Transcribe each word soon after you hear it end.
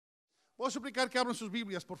Voy a suplicar que abran sus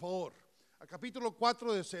Biblias, por favor, al capítulo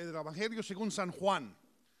 4 del Evangelio según San Juan.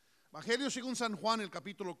 Evangelio según San Juan, el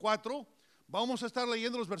capítulo 4. Vamos a estar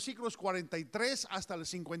leyendo los versículos 43 hasta el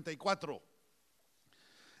 54.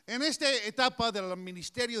 En esta etapa del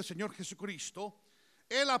ministerio del Señor Jesucristo,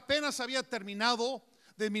 Él apenas había terminado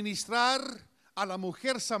de ministrar a la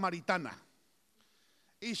mujer samaritana.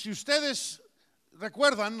 Y si ustedes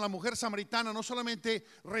recuerdan, la mujer samaritana no solamente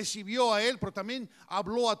recibió a Él, pero también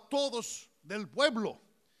habló a todos del pueblo.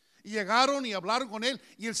 Y llegaron y hablaron con Él.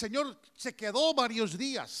 Y el Señor se quedó varios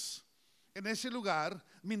días en ese lugar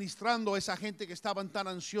ministrando a esa gente que estaban tan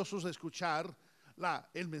ansiosos de escuchar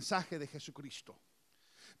el mensaje de Jesucristo.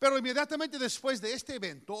 Pero inmediatamente después de este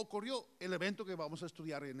evento ocurrió el evento que vamos a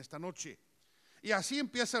estudiar en esta noche. Y así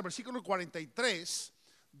empieza el versículo 43,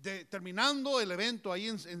 terminando el evento ahí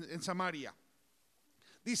en Samaria.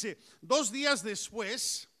 Dice, 2 días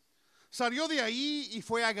después salió de ahí y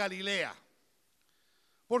fue a Galilea,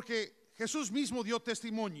 porque Jesús mismo dio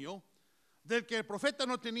testimonio del que el profeta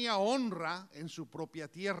no tenía honra en su propia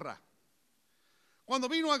tierra. Cuando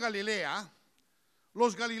vino a Galilea,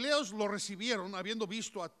 los galileos lo recibieron, habiendo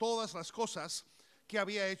visto a todas las cosas que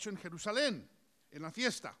había hecho en Jerusalén, en la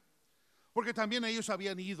fiesta, porque también ellos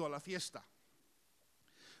habían ido a la fiesta.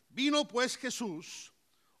 Vino pues Jesús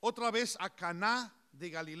otra vez a Caná de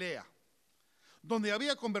Galilea, donde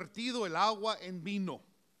había convertido el agua en vino.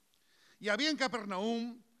 Y había en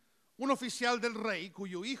Capernaum un oficial del rey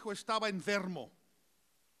cuyo hijo estaba enfermo.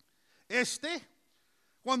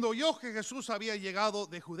 Cuando oyó que Jesús había llegado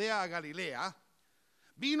de Judea a Galilea,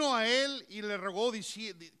 vino a él y le rogó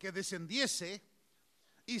que descendiese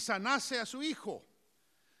y sanase a su hijo,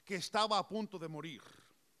 que estaba a punto de morir.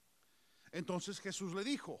 Entonces Jesús le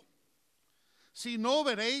dijo: si no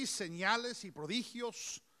veréis señales y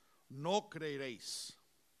prodigios, no creeréis.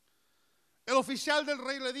 El oficial del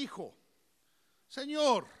rey le dijo: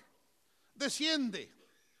 Señor, desciende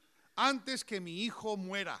antes que mi hijo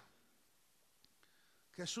muera.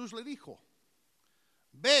 Jesús le dijo: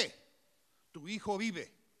 ve, tu hijo vive.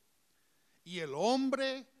 Y el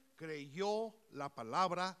hombre creyó la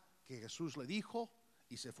palabra que Jesús le dijo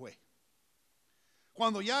y se fue.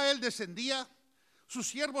 Cuando ya él descendía, sus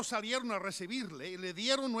siervos salieron a recibirle y le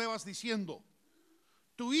dieron nuevas diciendo: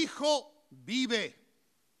 tu hijo vive.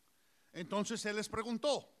 Entonces él les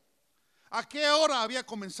preguntó: ¿a qué hora había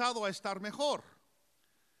comenzado a estar mejor?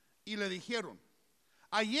 Y le dijeron: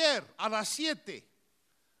 ayer a las 7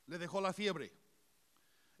 le dejó la fiebre.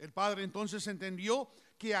 El padre entonces entendió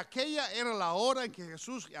que aquella era la hora en que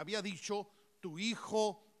Jesús había dicho: tu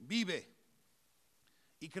hijo vive.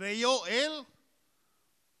 Y creyó él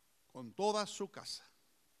con toda su casa.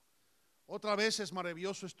 Otra vez es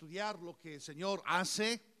maravilloso estudiar lo que el Señor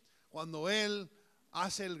hace cuando Él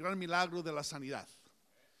hace el gran milagro de la sanidad.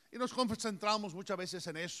 Y nos concentramos muchas veces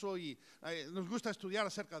en eso y nos gusta estudiar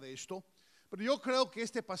acerca de esto. Pero yo creo que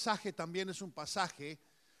este pasaje también es un pasaje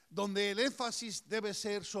donde el énfasis debe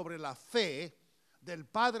ser sobre la fe del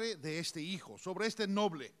padre de este hijo, sobre este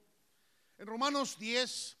noble. En Romanos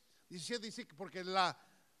 10, 17 dice que porque la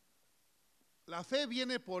fe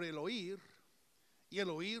viene por el oír y el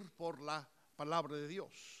oír por la palabra de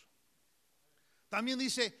Dios. También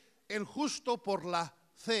dice: el justo por la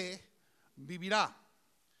fe vivirá.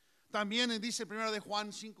 También dice 1 de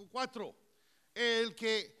Juan 5:4,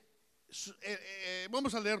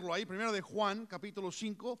 vamos a leerlo ahí, 1 de Juan capítulo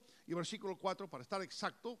 5 y versículo 4 para estar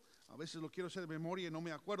exacto. A veces lo quiero hacer de memoria y no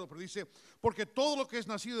me acuerdo, pero dice: porque todo lo que es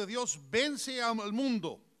nacido de Dios vence al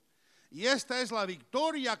mundo. Y esta es la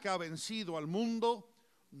victoria que ha vencido al mundo,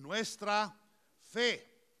 nuestra fe.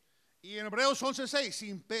 Y en Hebreos 11:6,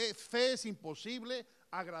 sin fe es imposible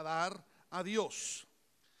agradar a Dios.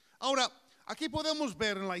 Ahora, aquí podemos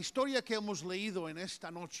ver en la historia que hemos leído en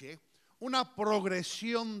esta noche una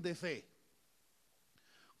progresión de fe.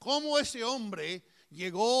 Cómo ese hombre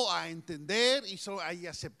llegó a entender y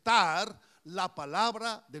aceptar la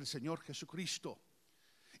palabra del Señor Jesucristo.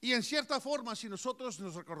 Y en cierta forma, si nosotros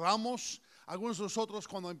nos recordamos, algunos de nosotros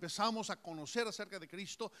cuando empezamos a conocer acerca de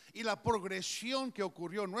Cristo y la progresión que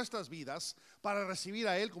ocurrió en nuestras vidas para recibir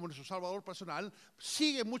a Él como nuestro Salvador personal,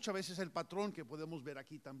 sigue muchas veces el patrón que podemos ver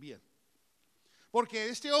aquí también. Porque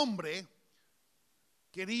este hombre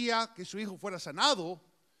quería que su hijo fuera sanado,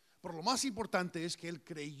 pero lo más importante es que él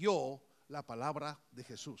creyó la palabra de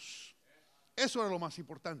Jesús. Eso era lo más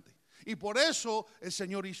importante. Y por eso el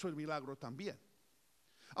Señor hizo el milagro también.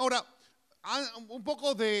 Ahora, un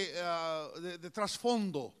poco de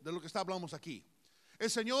trasfondo de lo que hablamos aquí. El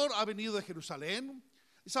Señor ha venido de Jerusalén.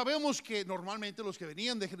 Y sabemos que normalmente los que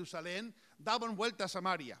venían de Jerusalén daban vuelta a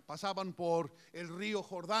Samaria, pasaban por el río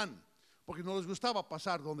Jordán, porque no les gustaba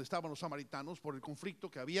pasar donde estaban los samaritanos por el conflicto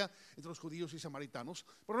que había entre los judíos y samaritanos.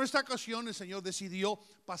 Pero en esta ocasión el Señor decidió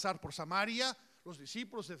pasar por Samaria. Los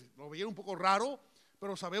discípulos lo veían un poco raro,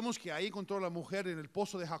 pero sabemos que ahí encontró a la mujer en el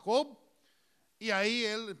pozo de Jacob y ahí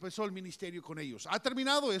él empezó el ministerio con ellos. Ha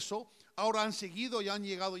terminado eso, ahora han seguido y han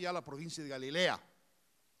llegado ya a la provincia de Galilea.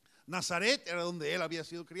 Nazaret era donde él había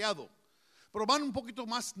sido criado, pero van un poquito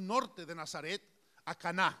más norte de Nazaret a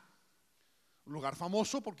Caná, un lugar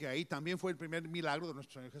famoso porque ahí también fue el primer milagro de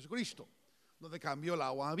nuestro Señor Jesucristo, donde cambió el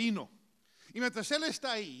agua a vino. Y mientras él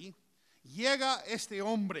está ahí, llega este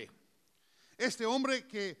hombre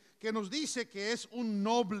que nos dice que es un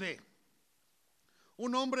noble,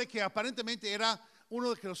 un hombre que aparentemente era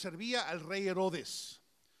uno que lo servía al rey Herodes.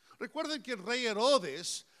 Recuerden que el rey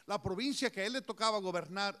Herodes, la provincia que a él le tocaba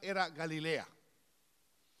gobernar era Galilea.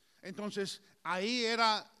 Entonces ahí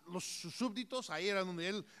eran sus súbditos, ahí era donde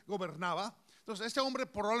él gobernaba. Entonces este hombre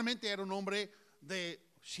probablemente era un hombre de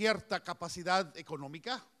cierta capacidad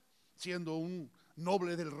económica, siendo un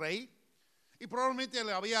noble del rey. Y probablemente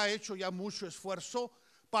le había hecho ya mucho esfuerzo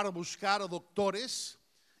para buscar a doctores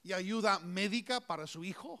y ayuda médica para su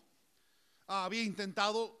hijo. Había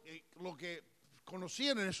intentado lo que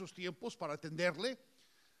conocían en esos tiempos para atenderle,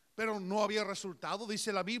 pero no había resultado.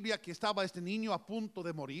 Dice la Biblia que estaba este niño a punto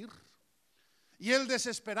de morir. Y él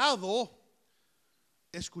desesperado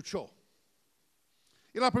escuchó.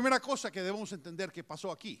 Y la primera cosa que debemos entender que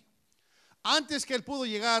pasó aquí, antes que él pudo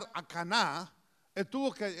llegar a Caná, él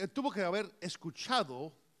tuvo que haber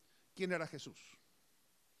escuchado quién era Jesús.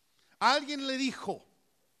 Alguien le dijo,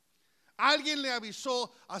 alguien le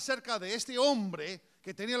avisó acerca de este hombre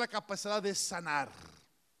que tenía la capacidad de sanar.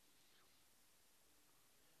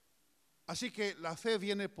 Así que la fe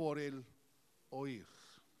viene por el oír.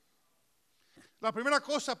 La primera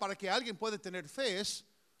cosa para que alguien pueda tener fe es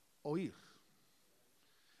oír.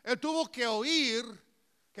 Él tuvo que oír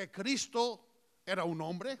que Cristo era un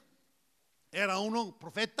hombre, era un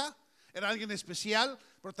profeta, era alguien especial,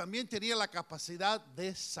 pero también tenía la capacidad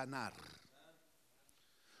de sanar.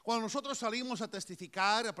 Cuando nosotros salimos a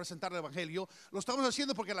testificar, a presentar el evangelio, lo estamos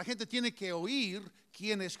haciendo porque la gente tiene que oír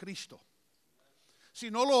quién es Cristo. Si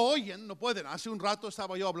no lo oyen, no pueden. Hace un rato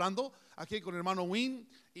estaba yo hablando aquí con el hermano Wynn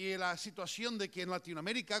y la situación de que en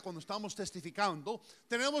Latinoamérica, cuando estamos testificando,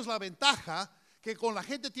 tenemos la ventaja que con la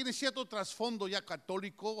gente tiene cierto trasfondo ya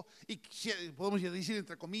católico y podemos decir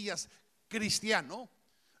entre comillas cristiano.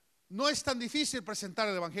 No es tan difícil presentar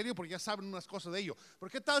el evangelio porque ya saben unas cosas de ello. Pero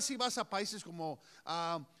 ¿qué tal si vas a países como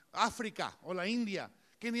África o la India,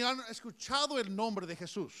 que ni han escuchado el nombre de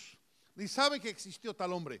Jesús, ni saben que existió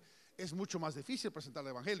tal hombre? Es mucho más difícil presentar el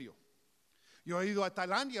evangelio. Yo he ido a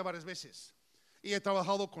Tailandia varias veces y he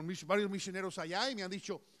trabajado con varios misioneros allá y me han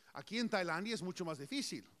dicho, aquí en Tailandia es mucho más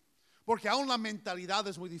difícil, porque aún la mentalidad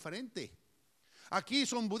es muy diferente. Aquí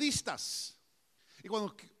son budistas y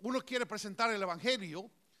cuando uno quiere presentar el evangelio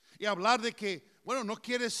y hablar de que, bueno, no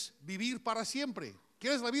quieres vivir para siempre,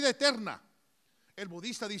 quieres la vida eterna, el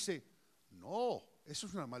budista dice, no, eso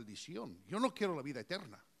es una maldición, yo no quiero la vida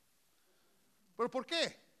eterna. ¿Pero por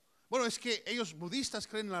qué? Bueno, es que ellos budistas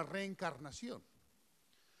creen en la reencarnación.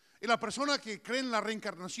 Y la persona que cree en la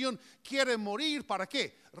reencarnación quiere morir, ¿para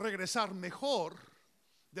qué? Regresar mejor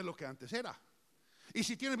de lo que antes era. Y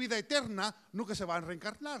si tiene vida eterna, nunca se va a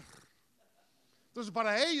reencarnar. Entonces,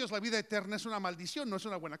 para ellos la vida eterna es una maldición, no es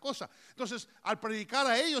una buena cosa. Entonces, al predicar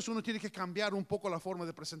a ellos, uno tiene que cambiar un poco la forma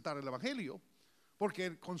de presentar el evangelio, porque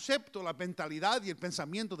el concepto, la mentalidad y el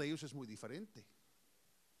pensamiento de ellos es muy diferente.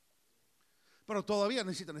 Pero todavía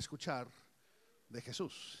necesitan escuchar de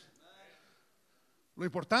Jesús. Lo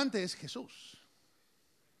importante es Jesús.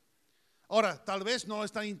 Ahora, tal vez no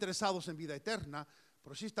están interesados en vida eterna,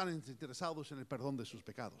 pero sí están interesados en el perdón de sus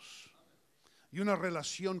pecados y una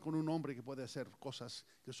relación con un hombre que puede hacer cosas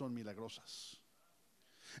que son milagrosas.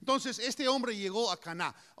 Entonces, este hombre llegó a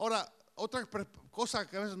Caná. Ahora, otra cosa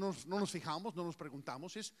que a veces no nos fijamos, no nos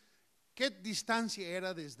preguntamos es ¿qué distancia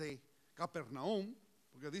era desde Capernaum?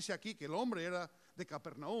 Porque dice aquí que el hombre era de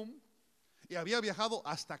Capernaum y había viajado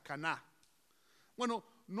hasta Caná. Bueno,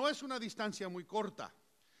 no es una distancia muy corta.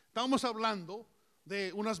 Estamos hablando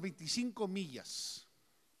de unas 25 millas,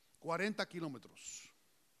 40 kilómetros.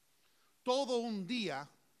 Todo un día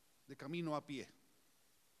de camino a pie.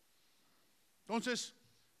 Entonces,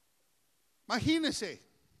 imagínese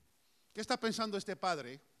qué está pensando este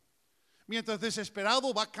padre mientras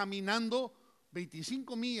desesperado va caminando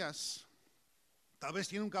 25 millas. Tal vez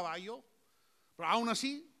tiene un caballo, pero aún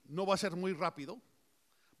así no va a ser muy rápido.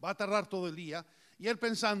 Va a tardar todo el día. Y él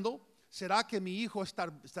pensando, ¿será que mi hijo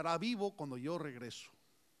estará vivo cuando yo regreso?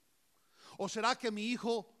 ¿O será que mi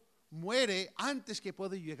hijo muere antes que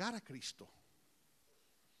puede llegar a Cristo.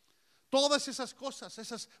 Todas esas cosas,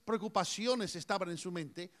 esas preocupaciones estaban en su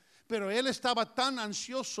mente, pero él estaba tan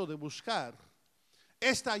ansioso de buscar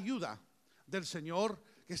esta ayuda del Señor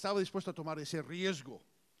que estaba dispuesto a tomar ese riesgo.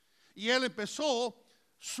 Y él empezó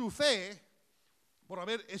su fe por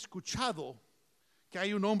haber escuchado que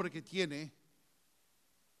hay un hombre que tiene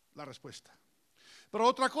la respuesta. Pero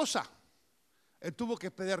otra cosa, él tuvo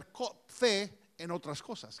que pedir fe en otras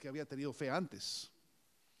cosas que había tenido fe antes.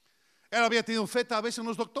 Él había tenido fe tal vez en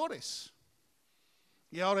los doctores,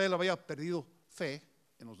 y ahora él había perdido fe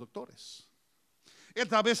en los doctores. Él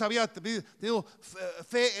tal vez había tenido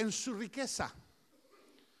fe en su riqueza,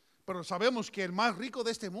 pero sabemos que el más rico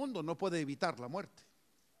de este mundo no puede evitar la muerte.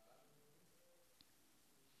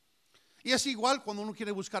 Y es igual cuando uno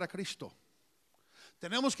quiere buscar a Cristo.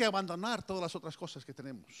 Tenemos que abandonar todas las otras cosas que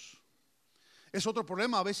tenemos. Es otro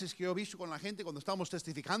problema a veces que yo he visto con la gente cuando estamos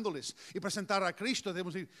testificándoles y presentar a Cristo.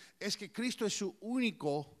 Debemos decir, es que Cristo es su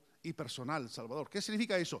único y personal Salvador. ¿Qué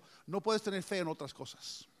significa eso? No puedes tener fe en otras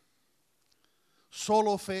cosas.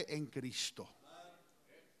 Solo fe en Cristo.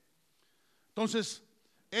 Entonces,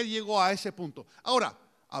 él llegó a ese punto. Ahora,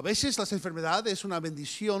 a veces las enfermedades es una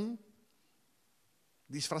bendición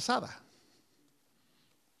disfrazada.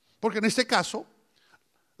 Porque en este caso,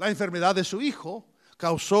 la enfermedad de su hijo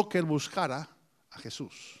causó que él buscara a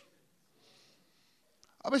Jesús.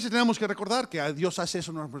 A veces tenemos que recordar que Dios hace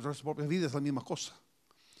eso en nuestras propias vidas, la misma cosa.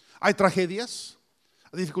 Hay tragedias,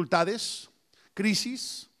 dificultades,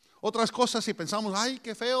 crisis, otras cosas y pensamos, ay,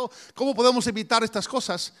 qué feo, ¿cómo podemos evitar estas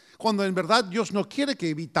cosas? Cuando en verdad Dios no quiere que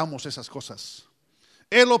evitamos esas cosas.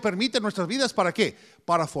 Él lo permite en nuestras vidas, ¿para qué?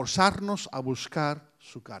 Para forzarnos a buscar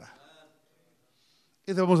su cara.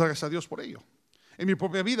 Y debemos dar gracias a Dios por ello. En mi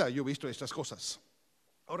propia vida yo he visto estas cosas.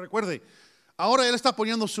 Ahora recuerde, ahora él está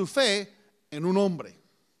poniendo su fe en un hombre,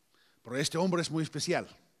 pero este hombre es muy especial,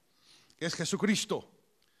 es Jesucristo.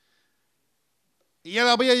 Y él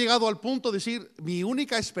había llegado al punto de decir, mi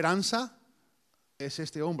única esperanza es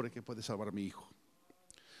este hombre que puede salvar a mi hijo.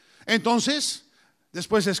 Entonces,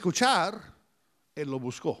 después de escuchar, él lo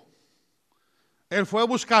buscó. Él fue a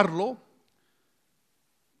buscarlo.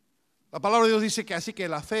 La palabra de Dios dice que así que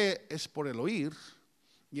la fe es por el oír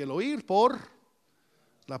y el oír por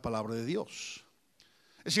la palabra de Dios.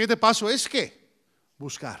 El siguiente paso es ¿qué?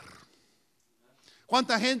 Buscar.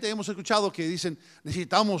 ¿Cuánta gente hemos escuchado que dicen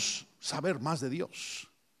necesitamos saber más de Dios?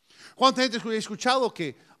 ¿Cuánta gente he escuchado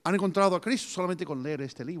que han encontrado a Cristo solamente con leer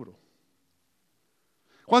este libro?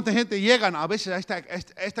 ¿Cuánta gente llegan a veces a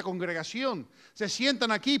esta congregación? Se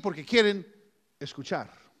sientan aquí porque quieren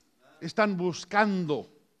escuchar. Están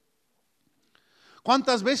buscando.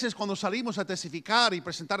 ¿Cuántas veces cuando salimos a testificar y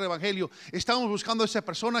presentar el evangelio estamos buscando a esa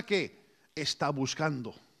persona que está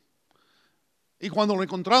buscando? Y cuando lo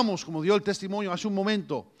encontramos, como dio el testimonio hace un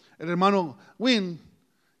momento el hermano Wynn,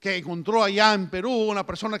 que encontró allá en Perú una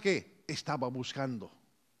persona que estaba buscando.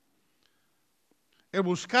 El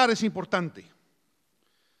buscar es importante.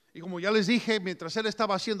 Y como ya les dije, mientras él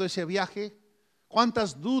estaba haciendo ese viaje,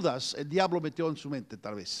 ¿cuántas dudas el diablo metió en su mente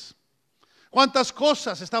tal vez? ¿Cuántas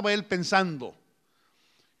cosas estaba él pensando?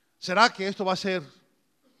 ¿Será que esto va a ser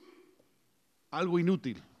algo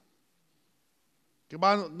inútil? Que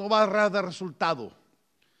no va a dar resultado.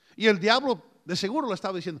 Y el diablo de seguro le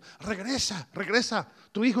estaba diciendo, regresa, regresa,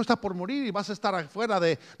 tu hijo está por morir y vas a estar afuera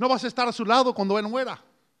no vas a estar a su lado cuando él muera.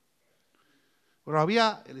 Pero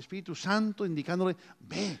había el Espíritu Santo indicándole,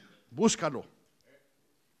 ve, búscalo.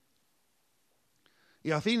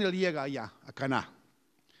 Y al fin él llega allá, a Caná.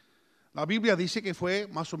 La Biblia dice que fue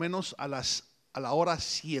más o menos a la hora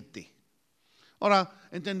 7. Ahora,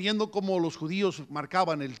 entendiendo cómo los judíos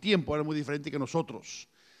marcaban el tiempo, era muy diferente que nosotros.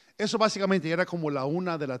 Eso básicamente era como la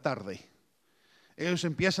 1 de la tarde. Ellos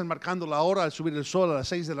empiezan marcando la hora al subir el sol a las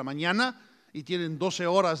 6 de la mañana y tienen 12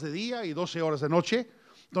 horas de día y 12 horas de noche.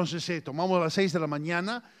 Entonces tomamos las 6 de la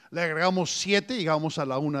mañana, le agregamos 7 y llegamos a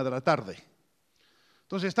la 1 de la tarde.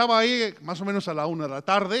 Entonces estaba ahí más o menos a la 1 de la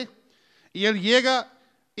tarde y él llega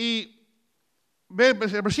y ve el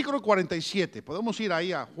versículo 47. Podemos ir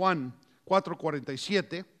ahí a Juan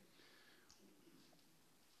 4:47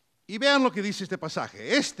 y vean lo que dice este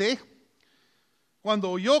pasaje.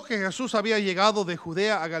 Cuando oyó que Jesús había llegado de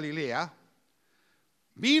Judea a Galilea,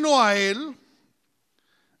 vino a él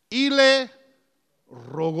y le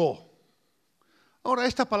rogó. Ahora,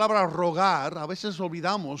 esta palabra rogar, a veces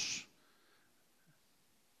olvidamos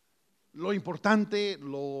lo importante,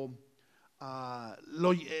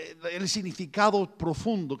 el significado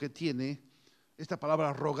profundo que tiene esta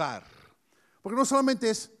palabra rogar. Porque no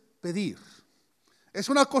solamente es pedir, es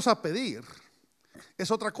una cosa pedir,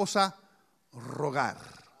 es otra cosa rogar.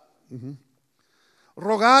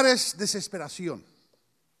 Rogar es desesperación.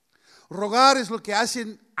 Rogar es lo que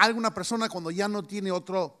hace alguna persona cuando ya no tiene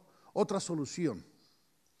otra solución.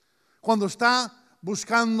 Cuando está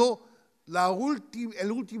buscando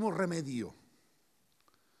el último remedio.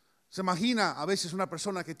 Se imagina a veces una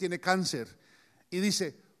persona que tiene cáncer y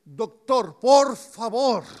dice: doctor, por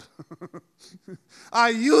favor,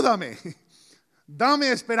 ayúdame,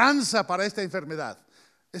 dame esperanza para esta enfermedad.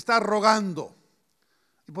 Está rogando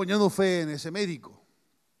y poniendo fe en ese médico.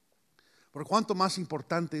 Pero cuánto más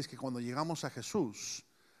importante es que cuando llegamos a Jesús,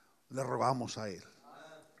 le rogamos a Él.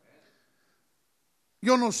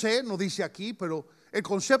 Yo no sé, no dice aquí, pero el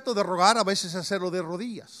concepto de rogar a veces es hacerlo de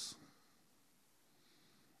rodillas,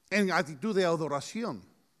 en actitud de adoración,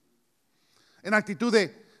 en actitud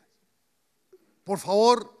de: por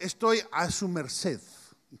favor, estoy a su merced.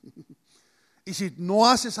 Y si no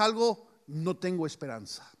haces algo, no tengo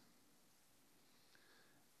esperanza.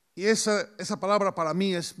 Y esa palabra para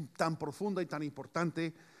mí es tan profunda y tan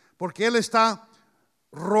importante, porque Él está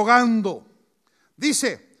rogando.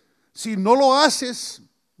 Dice: si no lo haces,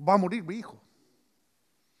 va a morir mi hijo.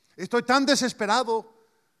 Estoy tan desesperado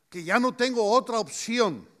que ya no tengo otra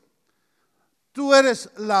opción. Tú eres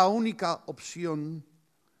la única opción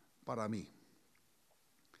para mí.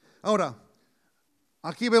 Ahora,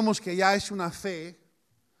 aquí vemos que ya es una fe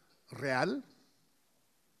real,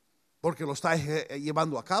 porque lo está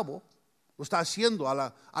llevando a cabo, lo está haciendo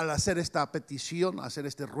al hacer esta petición, hacer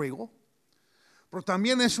este ruego. Pero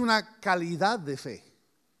también es una calidad de fe.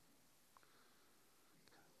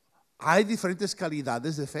 ¿Hay diferentes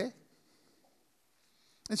calidades de fe?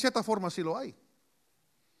 En cierta forma sí lo hay.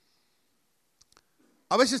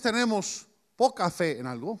 A veces tenemos poca fe en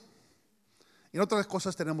algo, y en otras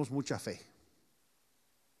cosas tenemos mucha fe.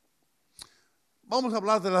 Vamos a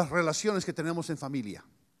hablar de las relaciones que tenemos en familia.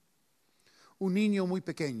 Un niño muy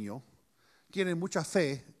pequeño tiene mucha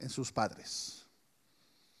fe en sus padres.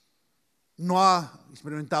 No ha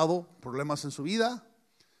experimentado problemas en su vida,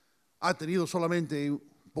 ha tenido solamente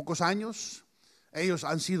pocos años, ellos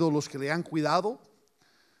han sido los que le han cuidado.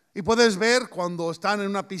 Y puedes ver cuando están en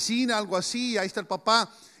una piscina, algo así, ahí está el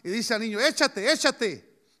papá y dice al niño: échate,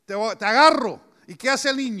 te agarro. ¿Y qué hace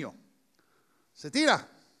el niño? Se tira.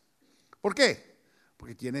 ¿Por qué?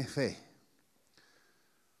 Porque tiene fe.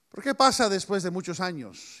 ¿Pero qué pasa después de muchos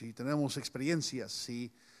años? Si tenemos experiencias,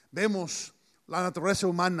 si vemos la naturaleza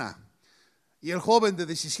humana, y el joven de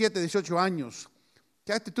 17, 18 años,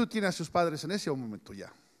 ¿qué actitud tiene a sus padres en ese momento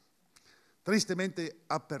ya? Tristemente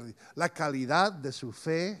ha perdido. La calidad de su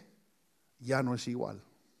fe ya no es igual.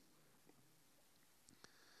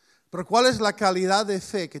 Pero ¿cuál es la calidad de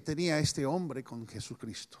fe que tenía este hombre con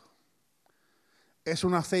Jesucristo? Es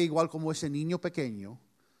una fe igual como ese niño pequeño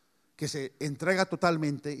que se entrega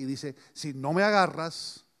totalmente y dice: si no me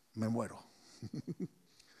agarras, me muero.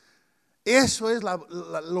 Eso es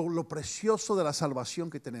lo precioso de la salvación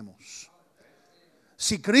que tenemos.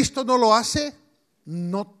 Si Cristo no lo hace,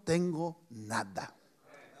 no tengo nada.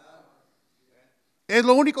 Es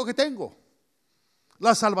lo único que tengo.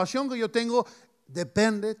 La salvación que yo tengo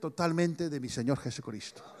depende totalmente de mi Señor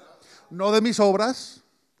Jesucristo. No de mis obras,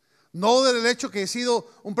 no del hecho que he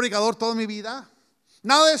sido un predicador toda mi vida.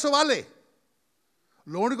 Nada de eso vale.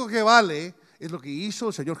 Lo único que vale es lo que hizo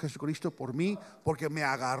el Señor Jesucristo por mí, porque me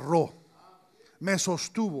agarró, me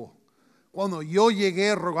sostuvo. Cuando yo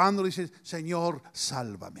llegué rogándole, dice: Señor,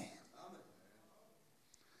 sálvame.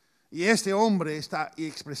 Y este hombre está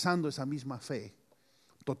expresando esa misma fe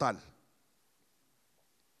total.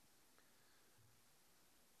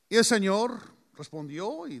 Y el Señor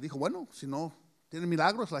respondió y dijo: bueno, si no tienen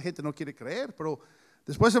milagros, la gente no quiere creer. Pero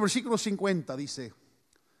después del versículo 50 dice: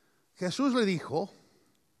 Jesús le dijo: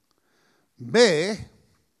 ve,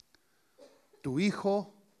 tu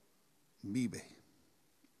hijo vive.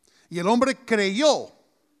 Y el hombre creyó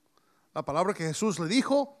la palabra que Jesús le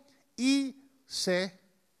dijo y se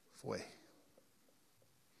fue.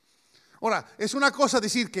 Ahora, es una cosa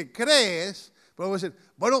decir que crees, pero decir: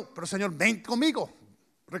 bueno, pero Señor, ven conmigo.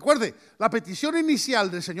 Recuerde, la petición inicial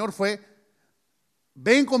del Señor fue: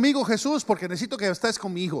 ven conmigo, Jesús, porque necesito que estés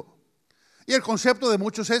conmigo. Y el concepto de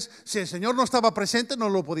muchos es: si el Señor no estaba presente, no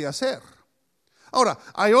lo podía hacer. Ahora,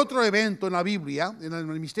 hay otro evento en la Biblia, en el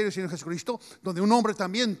ministerio del Señor Jesucristo, donde un hombre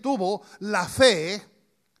también tuvo la fe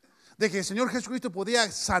de que el Señor Jesucristo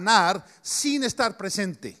podía sanar sin estar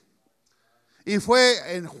presente. Y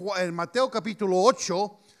fue en Mateo capítulo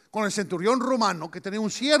 8, con el centurión romano que tenía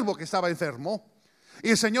un siervo que estaba enfermo. Y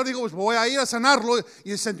el Señor dijo: pues voy a ir a sanarlo.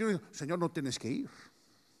 Y el centurión dijo: Señor, no tienes que ir.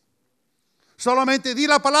 Solamente di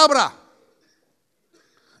la palabra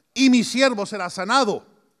y mi siervo será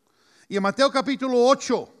sanado. Y en Mateo capítulo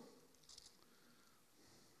 8,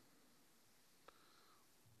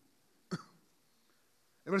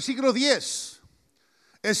 el versículo 10,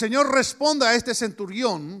 el Señor responde a este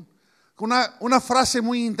centurión con una frase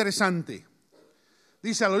muy interesante.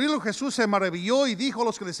 Dice: al oírlo Jesús se maravilló y dijo a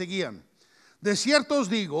los que le seguían: de cierto os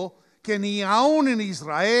digo que ni aun en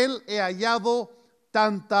Israel he hallado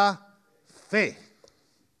tanta fe.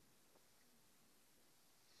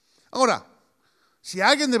 Ahora, si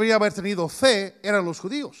alguien debería haber tenido fe, eran los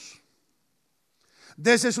judíos.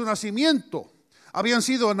 Desde su nacimiento habían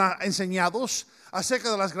sido enseñados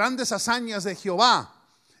acerca de las grandes hazañas de Jehová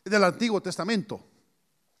del Antiguo Testamento.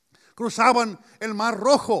 Cruzaban el Mar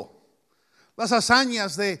Rojo, las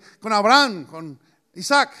hazañas con Abraham, con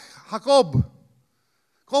Isaac, Jacob,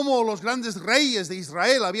 como los grandes reyes de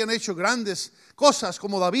Israel habían hecho grandes cosas,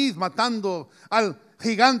 como David matando al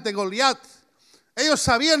gigante Goliat. Ellos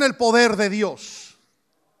sabían el poder de Dios.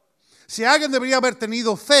 Si alguien debería haber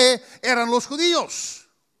tenido fe, eran los judíos.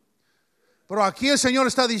 Pero aquí el Señor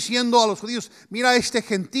está diciendo a los judíos: mira, este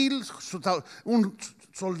gentil, un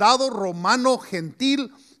soldado romano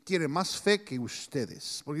gentil, tiene más fe que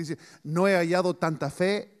ustedes. Porque dice: no he hallado tanta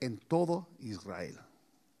fe en todo Israel.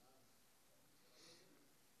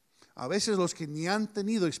 A veces los que ni han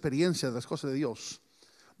tenido experiencia de las cosas de Dios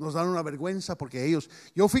nos dan una vergüenza, porque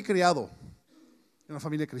yo fui criado en una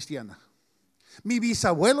familia cristiana. Mi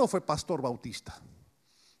bisabuelo fue pastor bautista.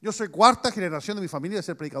 Yo soy cuarta generación de mi familia de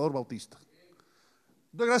ser predicador bautista.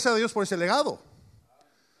 Doy gracias a Dios por ese legado.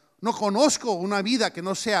 No conozco una vida que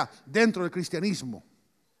no sea dentro del cristianismo.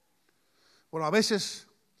 Pero a veces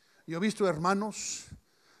yo he visto hermanos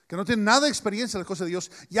que no tienen nada de experiencia en las cosas de Dios,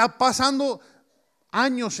 ya pasando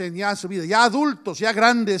años en su vida, ya adultos, ya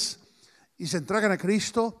grandes, y se entregan a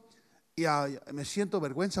Cristo, y me siento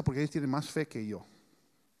vergüenza porque ellos tienen más fe que yo.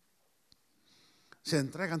 Se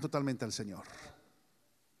entregan totalmente al Señor.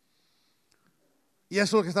 Y eso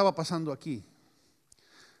es lo que estaba pasando aquí.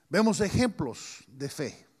 Vemos ejemplos de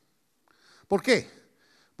fe. ¿Por qué?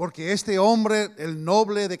 Porque este hombre, el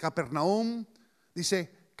noble de Capernaum,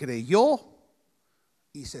 dice, creyó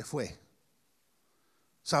y se fue.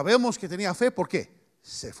 Sabemos que tenía fe, ¿por qué?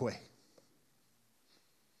 Se fue.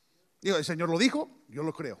 Digo, el Señor lo dijo, yo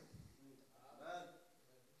lo creo.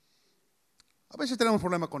 A veces tenemos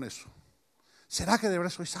problema con eso. ¿Será que de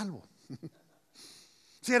verdad soy salvo?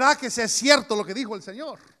 ¿Será que sea cierto lo que dijo el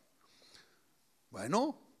Señor?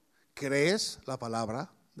 Bueno, crees la palabra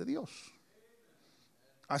de Dios.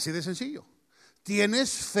 Así de sencillo.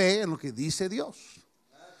 Tienes fe en lo que dice Dios.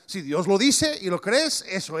 Si Dios lo dice y lo crees,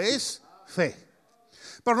 eso es fe.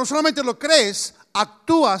 Pero no solamente lo crees,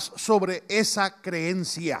 actúas sobre esa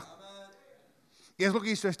creencia. Y es lo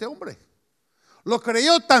que hizo este hombre. Lo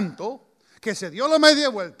creyó tanto que se dio la media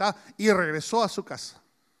vuelta y regresó a su casa.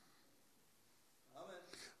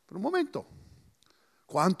 Pero un momento,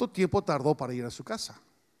 ¿cuánto tiempo tardó para ir a su casa?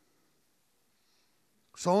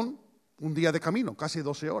 Son un día de camino, casi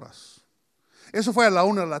 12 horas. Eso fue a la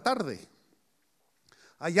 1 de la tarde.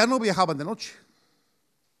 Allá no viajaban de noche.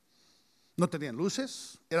 No tenían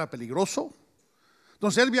luces, era peligroso.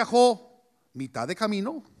 Entonces él viajó mitad de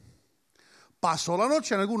camino, pasó la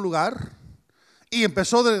noche en algún lugar y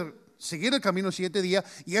empezó a seguir el camino el siguiente día.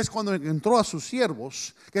 Y es cuando encontró a sus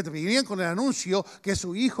siervos que venían con el anuncio que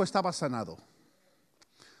su hijo estaba sanado.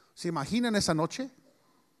 ¿Se imaginan esa noche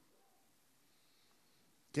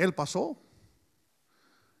que él pasó?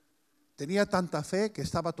 Tenía tanta fe que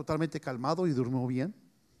estaba totalmente calmado y durmió bien.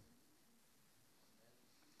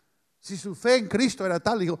 Si su fe en Cristo era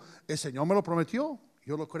tal, dijo, el Señor me lo prometió,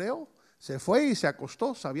 yo lo creo. Se fue y se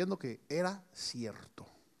acostó sabiendo que era cierto.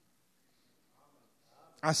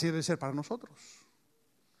 Así debe ser para nosotros.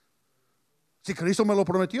 Si Cristo me lo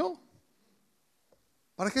prometió,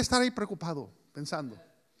 ¿para qué estar ahí preocupado, pensando?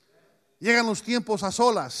 Llegan los tiempos a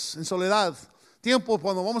solas, en soledad, tiempos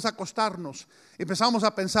cuando vamos a acostarnos, empezamos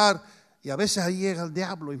a pensar, y a veces ahí llega el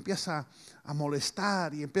diablo, empieza a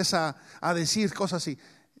molestar y empieza a decir cosas así.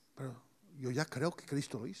 Pero yo ya creo que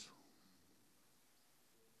Cristo lo hizo.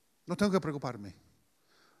 No tengo que preocuparme.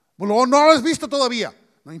 Bueno, no lo has visto todavía.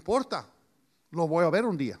 No importa, lo voy a ver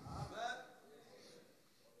un día.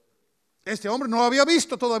 Este hombre no había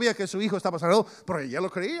visto todavía que su hijo estaba sanado, pero ella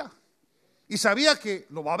lo creía. Y sabía que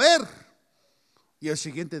lo va a ver. Y el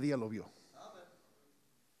siguiente día lo vio.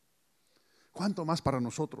 ¿Cuánto más para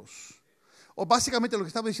nosotros? O básicamente lo que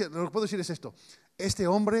estaba diciendo, lo que puedo decir es esto: este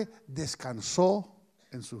hombre descansó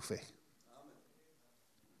en su fe.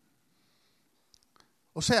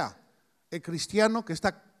 O sea, el cristiano que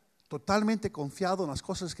está totalmente confiado en las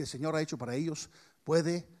cosas que el Señor ha hecho para ellos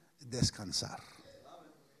puede descansar.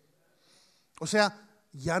 O sea,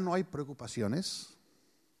 ya no hay preocupaciones,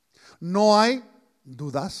 no hay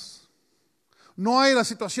dudas. No hay la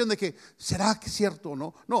situación de que, ¿será que es cierto o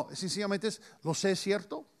no? No, sencillamente es, ¿lo sé es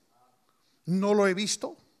cierto? No lo he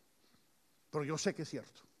visto, pero yo sé que es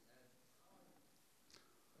cierto.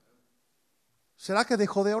 ¿Será que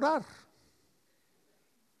dejó de orar?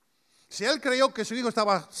 Si él creyó que su hijo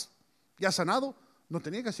estaba ya sanado, no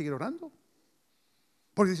tenía que seguir orando.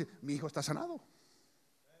 Porque dice, mi hijo está sanado.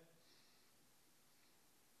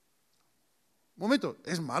 Momento,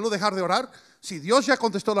 ¿es malo dejar de orar? Si Dios ya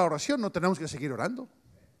contestó la oración, no tenemos que seguir orando.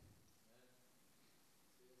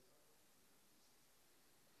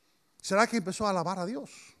 ¿Será que empezó a alabar a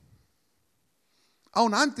Dios?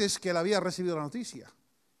 Aún antes que él había recibido la noticia.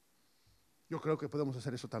 Yo creo que podemos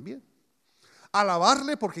hacer eso también.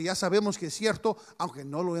 Alabarle porque ya sabemos que es cierto, aunque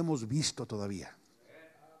no lo hemos visto todavía.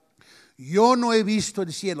 Yo no he visto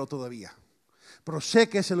el cielo todavía, pero sé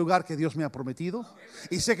que es el lugar que Dios me ha prometido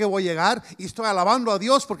y sé que voy a llegar y estoy alabando a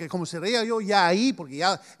Dios porque como sería yo ya ahí, porque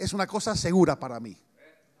ya es una cosa segura para mí.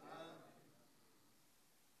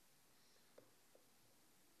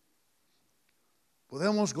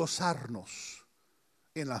 Podemos gozarnos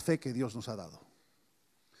en la fe que Dios nos ha dado.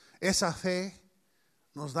 Esa fe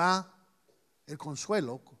nos da el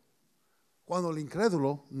consuelo cuando el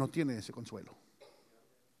incrédulo no tiene ese consuelo.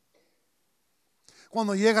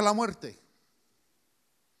 Cuando llega la muerte.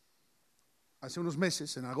 Hace unos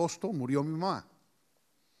meses, en agosto, murió mi mamá.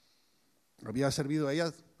 Había servido a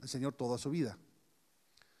ella, al Señor, toda su vida.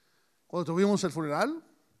 Cuando tuvimos el funeral,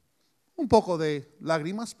 un poco de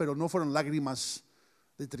lágrimas, pero no fueron lágrimas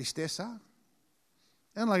de tristeza,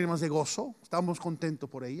 eran lágrimas de gozo. Estábamos contentos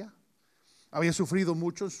por ella. Había sufrido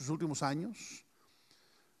mucho en sus últimos años.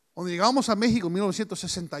 Cuando llegamos a México en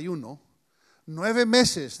 1961, 9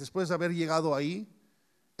 meses después de haber llegado ahí,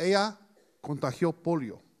 ella contagió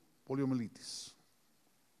poliomielitis.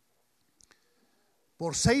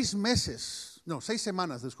 Por 6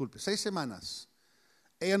 semanas,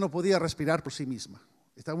 ella no podía respirar por sí misma.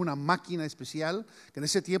 Estaba en una máquina especial que en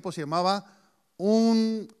ese tiempo se llamaba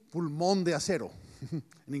un pulmón de acero.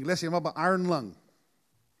 En inglés se llamaba iron lung.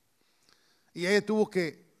 Y ella tuvo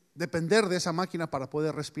que depender de esa máquina para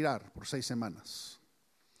poder respirar por 6 semanas.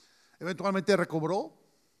 Eventualmente recobró.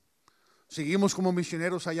 Seguimos como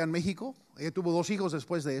misioneros allá en México. Ella tuvo 2 hijos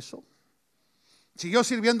después de eso. Siguió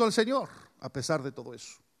sirviendo al Señor a pesar de todo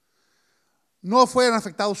eso. No fueron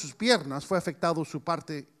afectados sus piernas, fue afectado su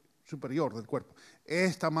parte superior del cuerpo.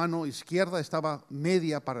 Esta mano izquierda estaba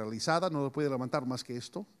media paralizada, no lo puede levantar más que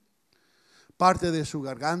esto. Parte de su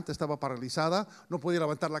garganta estaba paralizada, no podía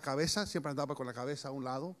levantar la cabeza, siempre andaba con la cabeza a un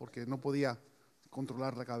lado porque no podía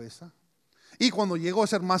controlar la cabeza. Y cuando llegó a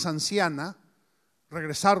ser más anciana,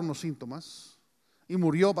 regresaron los síntomas y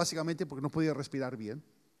murió básicamente porque no podía respirar bien.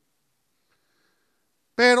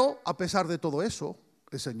 Pero a pesar de todo eso,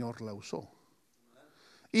 el Señor la usó.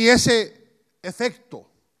 Y ese efecto,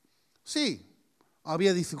 sí,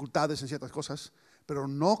 había dificultades en ciertas cosas, pero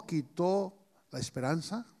no quitó la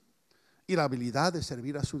esperanza y la habilidad de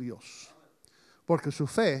servir a su Dios, porque su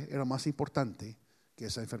fe era más importante que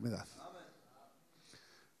esa enfermedad.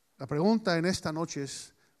 La pregunta en esta noche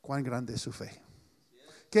es, ¿cuán grande es su fe?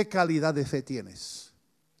 ¿Qué calidad de fe tienes?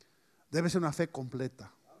 Debe ser una fe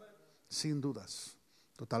completa, sin dudas.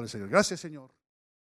 Total, Señor. Gracias, Señor.